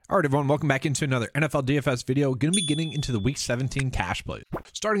All right, everyone, welcome back into another NFL DFS video. Going to be getting into the Week 17 cash plays.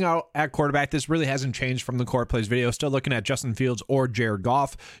 Starting out at quarterback, this really hasn't changed from the core plays video. Still looking at Justin Fields or Jared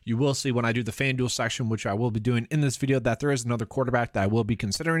Goff. You will see when I do the FanDuel section, which I will be doing in this video, that there is another quarterback that I will be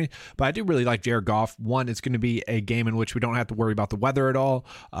considering. But I do really like Jared Goff. One, it's going to be a game in which we don't have to worry about the weather at all.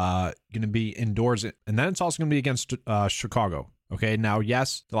 Going to be indoors. And then it's also going to be against Chicago. Okay, now,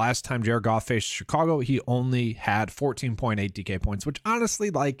 yes, the last time Jared Goff faced Chicago, he only had 14.8 DK points, which honestly,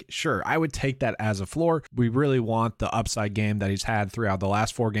 sure, I would take that as a floor. We really want the upside game that he's had throughout the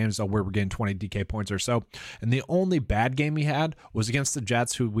last 4 games, so where we're getting 20 DK points or so. And the only bad game he had was against the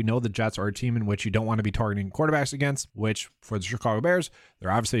Jets, who we know the Jets are a team in which you don't want to be targeting quarterbacks against, which for the Chicago Bears,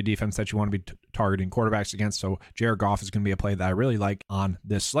 they're obviously a defense that you want to be targeting quarterbacks against. So Jared Goff is going to be a play that I really like on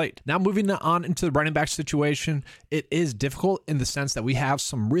this slate. Now, moving on into the running back situation, it is difficult in the sense that we have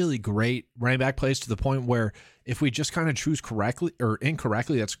some really great running back plays to the point where if we just kind of choose correctly or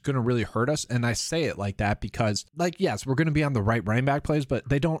incorrectly, that's going to really hurt us. And I say it like that because, yes, we're going to be on the right running back plays, but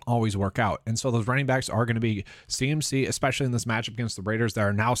they don't always work out. And so those running backs are going to be CMC, especially in this matchup against the Raiders that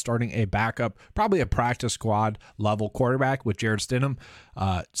are now starting a backup, probably a practice squad level quarterback with Jarrett Stidham.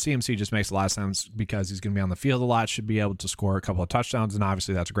 CMC just makes a lot of sense because he's going to be on the field a lot, should be able to score a couple of touchdowns, and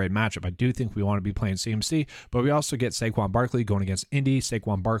obviously that's a great matchup. I do think we want to be playing CMC, but we also get Saquon Barkley going against Indy.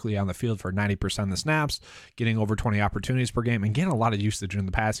 Saquon Barkley on the field for 90% of the snaps, getting over 20 opportunities per game, and getting a lot of usage in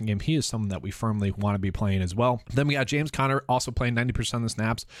the passing game. He is someone that we firmly want to be playing as well. Then we got James Conner also playing 90% of the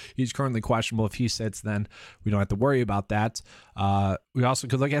snaps. He's currently questionable. If he sits, then we don't have to worry about that. We also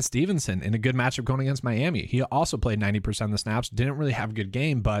could look at Stevenson in a good matchup going against Miami. He also played 90% of the snaps. Didn't really have a good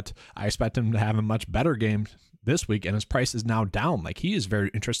game, but I expect him to have a much better game this week, and his price is now down. He is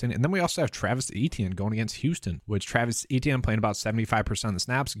very interesting. And then we also have Travis Etienne going against Houston, which Travis Etienne playing about 75% of the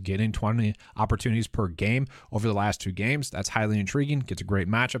snaps, getting 20 opportunities per game over the last 2 games. That's highly intriguing. Gets a great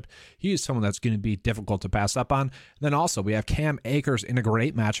matchup. He is someone that's going to be difficult to pass up on. And then also we have Cam Akers in a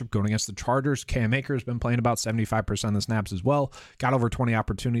great matchup going against the Chargers. Cam Akers has been playing about 75% of the snaps as well. Got over 20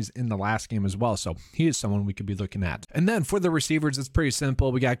 opportunities in the last game as well. So he is someone we could be looking at. And then for the receivers, it's pretty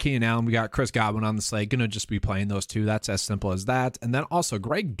simple. We got Keenan Allen. We got Chris Godwin on the slate. Going to just be playing those two. That's as simple as that. And then also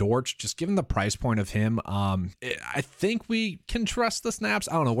Greg Dortch, just given the price point of him, I think we can trust the snaps.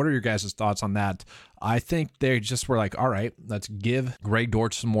 I don't know. What are your guys' thoughts on that? I think they just were like, all right, let's give Greg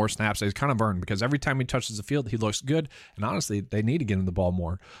Dortch some more snaps. He's kind of earned because every time he touches the field, he looks good. And honestly, they need to get him the ball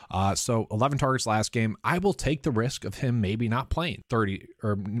more. So 11 targets last game. I will take the risk of him maybe not playing 30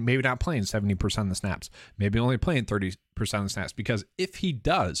 or maybe not playing 70% of the snaps, maybe only playing 30% of the snaps, because if he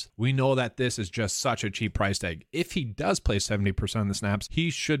does, we know that this is just such a cheap price tag. If he does play 70% of the snaps, he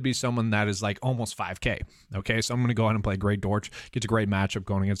should be someone that is almost 5K. Okay, so I'm going to go ahead and play Greg Dortch. Gets a great matchup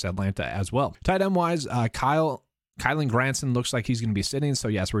going against Atlanta as well. Tight end wise, Kylan Granson looks like he's going to be sitting. So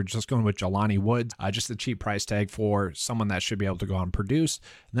yes, we're just going with Jelani Woods, just a cheap price tag for someone that should be able to go out and produce.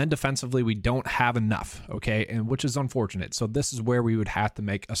 And then defensively, we don't have enough, okay, and which is unfortunate. So this is where we would have to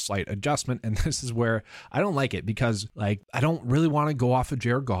make a slight adjustment, and this is where I don't like it because I don't really want to go off of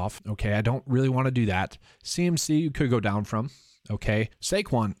Jared Goff, okay? I don't really want to do that. CMC you could go down from. Okay,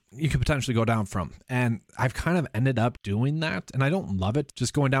 Saquon, you could potentially go down from. And I've kind of ended up doing that, and I don't love it.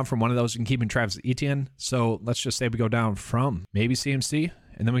 Just going down from one of those and keeping Travis Etienne. So let's just say we go down from maybe CMC,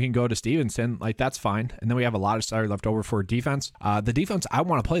 and then we can go to Stevenson. That's fine. And then we have a lot of salary left over for defense. The defense I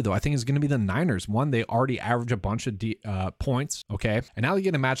want to play, though, I think is going to be the Niners. One, they already average a bunch of points, okay? And now they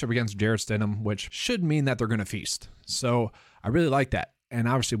get a matchup against Jarrett Stidham, which should mean that they're going to feast. So I really like that. And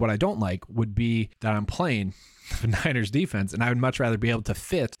obviously what I don't like would be that I'm playing the Niners defense, and I would much rather be able to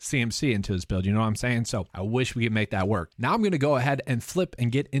fit CMC into this build. You know what I'm saying? So I wish we could make that work. Now I'm going to go ahead and flip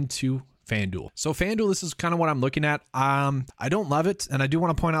and get into FanDuel. So FanDuel, this is kind of what I'm looking at. I don't love it, and I do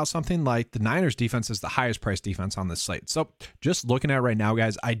want to point out something like the Niners defense is the highest priced defense on this slate. So just looking at right now,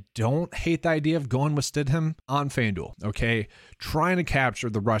 guys, I don't hate the idea of going with Stidham on FanDuel, okay? Trying to capture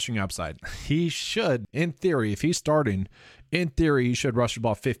the rushing upside. He should, in theory, if he's starting, in theory, he should rush the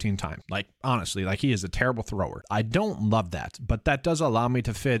ball 15 times. Honestly, he is a terrible thrower. I don't love that, but that does allow me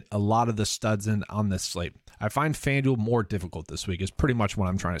to fit a lot of the studs in on this slate. I find FanDuel more difficult this week is pretty much what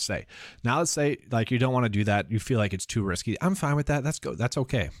I'm trying to say. Now let's say you don't want to do that. You feel like it's too risky. I'm fine with that. Let's go. That's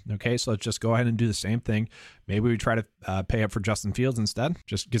okay. Okay. So let's just go ahead and do the same thing. maybe we try to pay up for Justin Fields instead.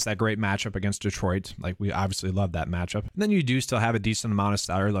 Just gets that great matchup against Detroit. Like, we obviously love that matchup. And then you do still have a decent amount of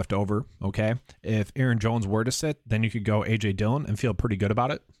salary left over. Okay. If Aaron Jones were to sit, then you could go AJ Dillon and feel pretty good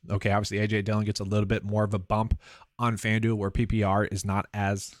about it. Okay. Obviously, AJ Dillon gets a little bit more of a bump on FanDuel where PPR is not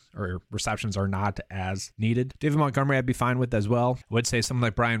as, or receptions are not as needed. David Montgomery I'd be fine with as well. I would say someone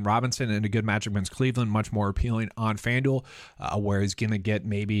like Brian Robinson in a good matchup against Cleveland, much more appealing on FanDuel, where he's going to get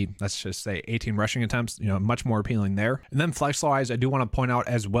maybe, let's just say 18 rushing attempts, much more appealing there. And then flex-wise, I do want to point out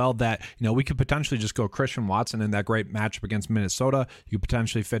as well that, we could potentially just go Christian Watson in that great matchup against Minnesota. You could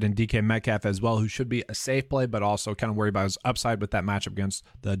potentially fit in DK Metcalf as well, who should be a safe play, but also kind of worry about his upside with that matchup against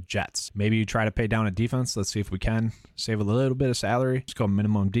the Jets. Maybe you try to pay down a defense. Let's see if we can save a little bit of salary. Just go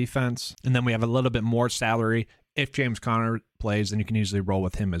minimum defense. And then we have a little bit more salary. If James Conner plays, then you can easily roll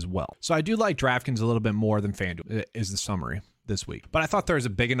with him as well. So I do like DraftKings a little bit more than FanDuel is the summary this week. But I thought there was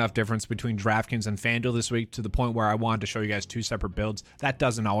a big enough difference between DraftKings and FanDuel this week to the point where I wanted to show you guys two separate builds. That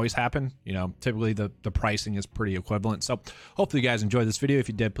doesn't always happen. Typically the pricing is pretty equivalent. So hopefully you guys enjoyed this video. If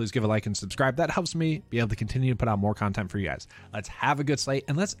you did, please give a like and subscribe. That helps me be able to continue to put out more content for you guys. Let's have a good slate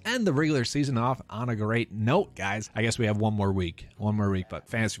and let's end the regular season off on a great note, guys. I guess we have one more week, but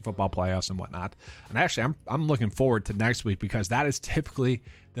fantasy football playoffs and whatnot. And actually, I'm looking forward to next week because that is typically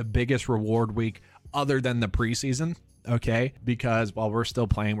the biggest reward week other than the preseason. Okay, because while we're still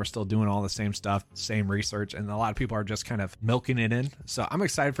playing, we're still doing all the same stuff, same research, and a lot of people are just kind of milking it in. So I'm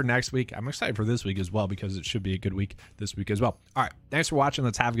excited for next week. I'm excited for this week as well because it should be a good week this week as well. All right, thanks for watching.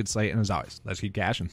 Let's have a good slate, and as always, let's keep cashing.